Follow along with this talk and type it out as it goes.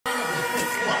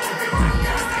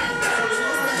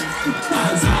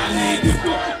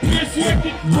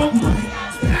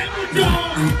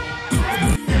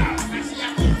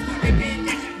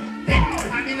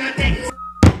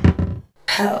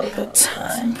Pelpa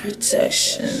time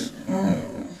protection.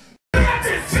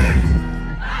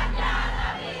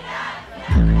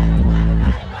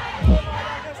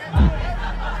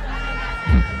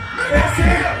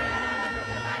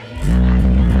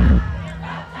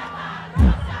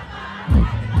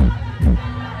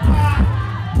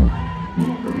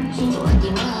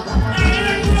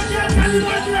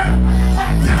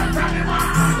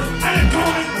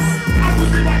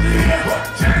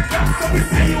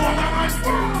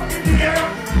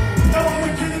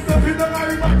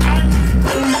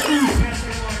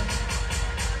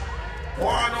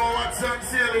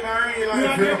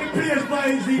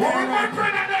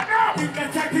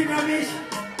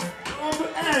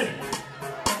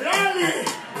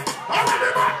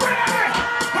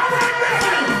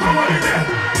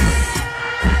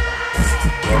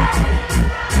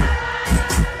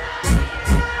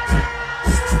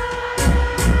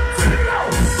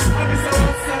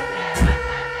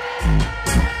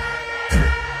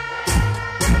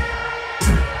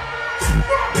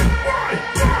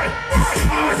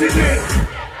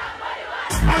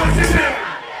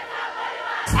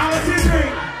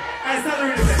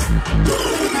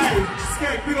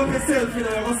 Skeng, pick up yourself, you know,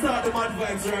 I'm gonna start the mad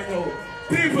vibes right now.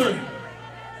 People,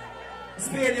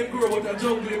 Spain him grow, but a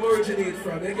jungle him originate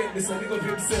from. You get me, so pick up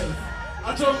himself.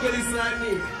 A jungle is like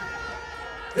me.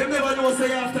 Them never know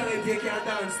say after them they can't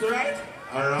dance, right?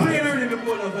 Alright. Play the rhythm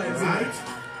all the vibes. Right.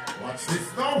 Watch this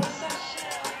now.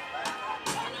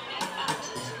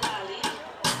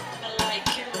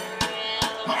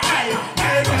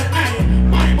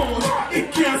 My mouth, it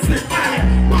can't slip.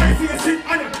 My face is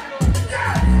on it.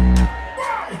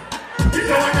 You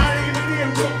know I'm not even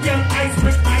name to young ice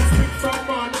pick from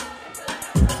man.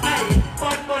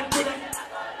 Bad man could have.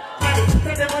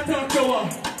 Tell them I talk to her.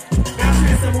 That's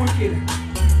why some wicked.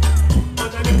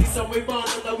 But I know some way born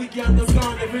and we can't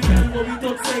understand. Every girl when we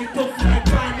don't say tough like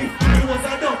man. If I was a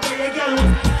doctor, a girl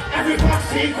was every fuck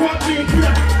she quack me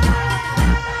clear.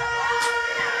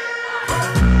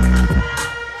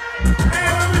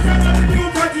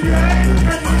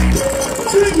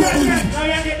 Now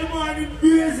you get the money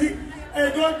crazy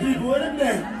and got people with them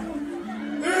there.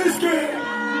 It's good.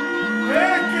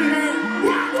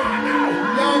 What now?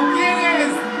 Yo,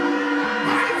 Guinness.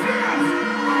 My friends.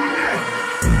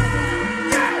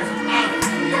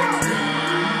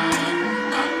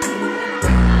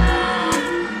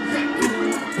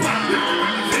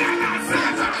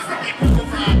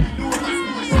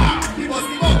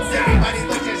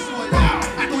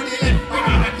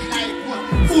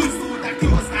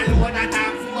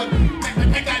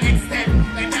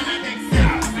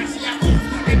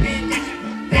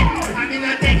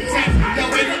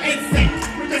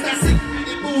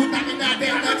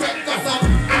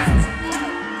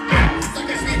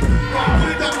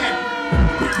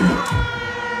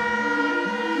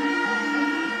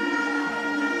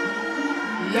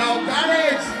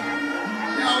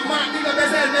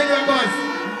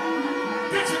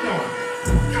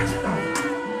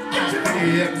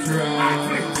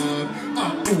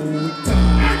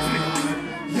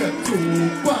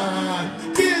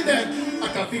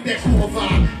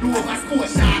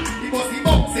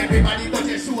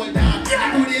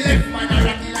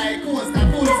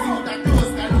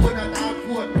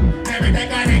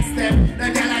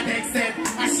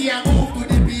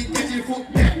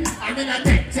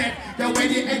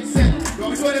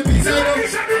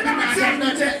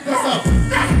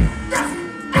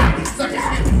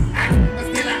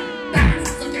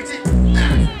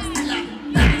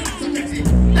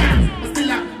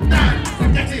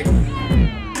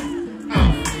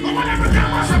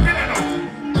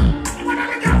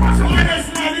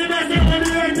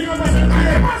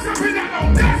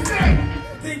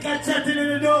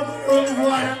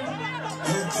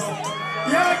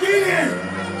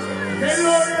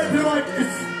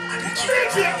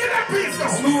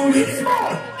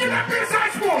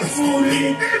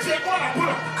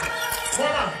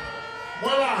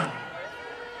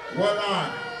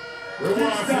 We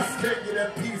want to Skeng in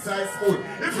them piece I smooth.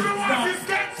 If you want to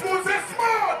Skeng smooth, say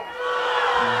smooth.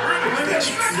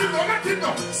 Let it go.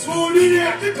 Smooth in here.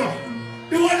 Let it go.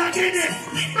 Do what I did it.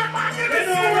 You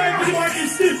know what you want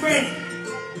is different.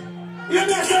 You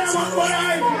understand what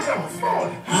I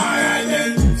Smooth. Alright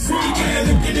then, so you can't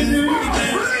look at the new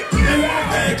weekend.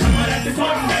 Hey, come on at the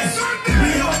fun day. We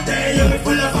out there, you're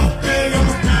full of up there. You're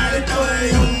not it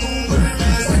away, you're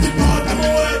such a part of my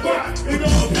way, but you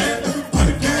don't play. I'm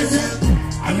a person,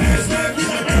 I'm a smirk,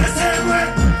 you're the same way.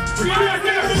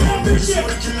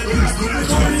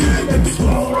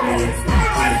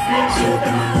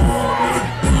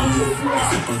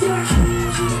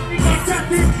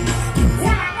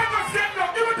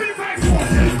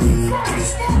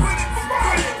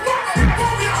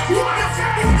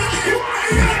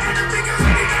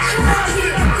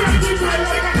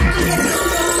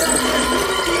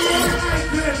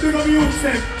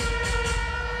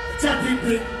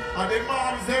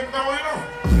 moms them now, you know.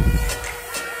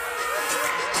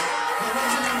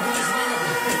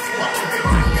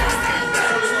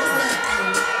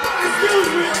 Excuse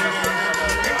me.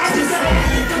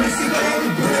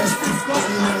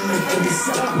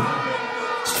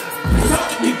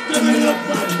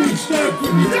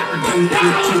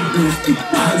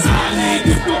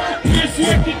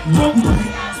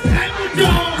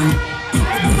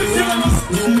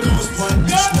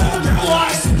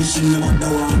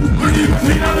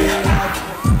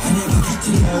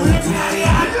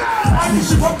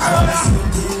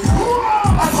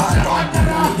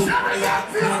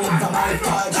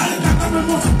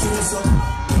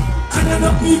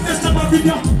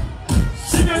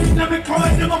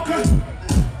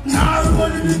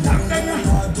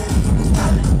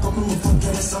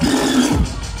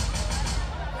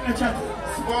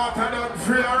 Smarter than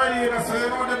free already, so you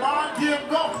know the man game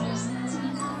go.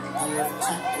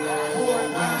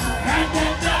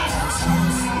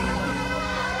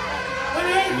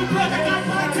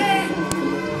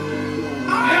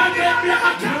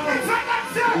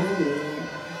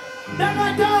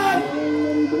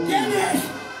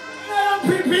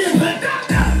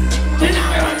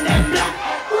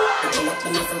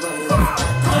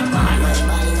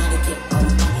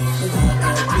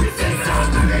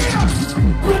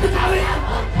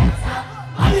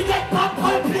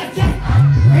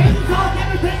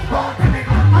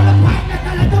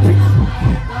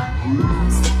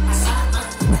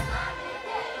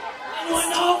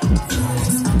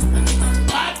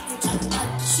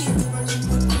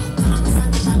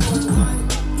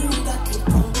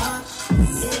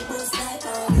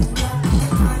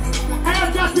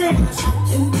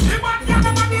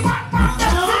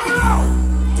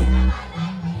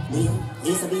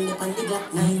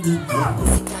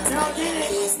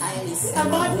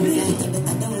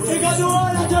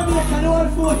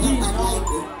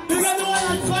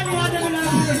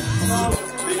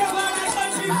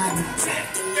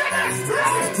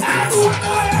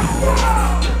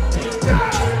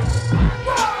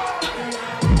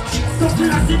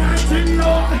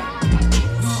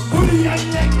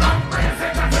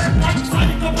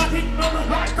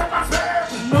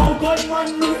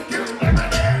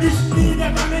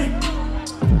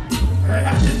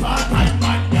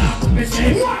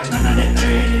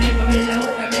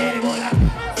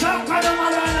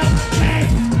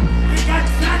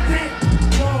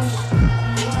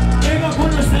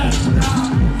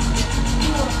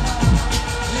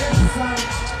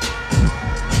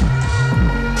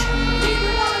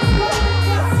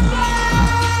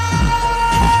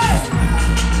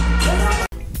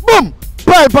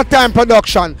 Pelpa Time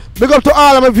Production. Big up to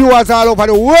all of my viewers all over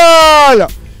the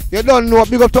world. You don't know.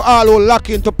 Big up to all who lock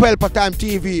into Pelpa Time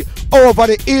TV over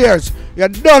the years. You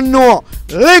don't know.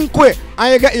 Link with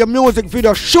and you get your music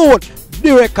video shoot,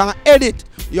 direct and edit.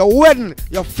 Your wedding,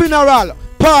 your funeral,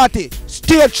 party,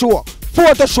 stage show,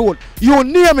 photo shoot, you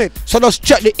name it. So just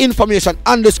check the information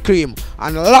on the screen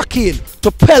and lock in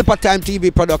to Pelpa Time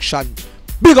TV Production.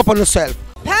 Big up on yourself.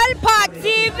 Pelpa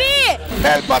TV!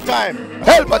 Pelpa Time!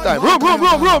 Pelpa Time!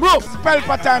 Room!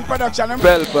 Pelpa Time Production!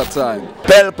 Pelpa Time!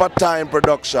 Pelpa Time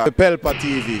Production! Pelpa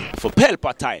TV! For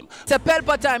Pelpa Time! It's a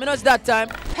Pelpa Time, you know it's that time?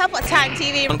 Pelpa Time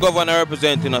TV. I'm governor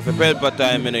representing of Pelpa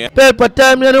Time, you know. Pelpa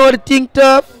Time, you know what the thing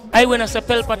tough? I when I say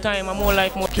Pelpa Time, I'm more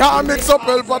like more. Can't mix up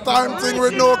Pelpa Time thing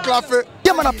with no coffee.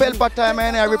 Yeah, man, a Pelpa Time,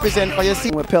 and I represent for you.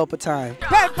 See, with Pelpa Time.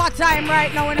 Pelpa Time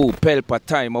right now. Oh, Pelpa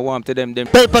Time, I want to them.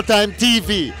 Pelpa Time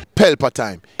TV. Pelpa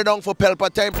Time. You're down for Pelpa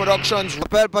Time Productions.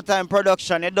 Pelpa Time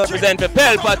Production. It does Represent for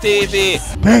Pelpa TV.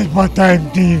 Pelpa Time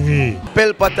TV.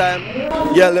 Pelpa Time.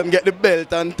 Yeah, let them get the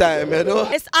belt on time, you know.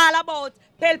 It's all about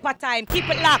Pelpa Time. Keep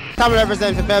it locked. Come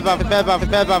represent for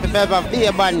Pelpa, be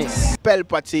a badness.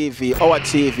 Pelpa TV, our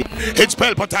TV. It's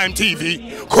Pelpa Time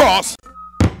TV. Cross.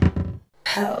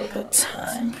 Pelpa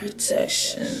Time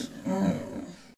Protection.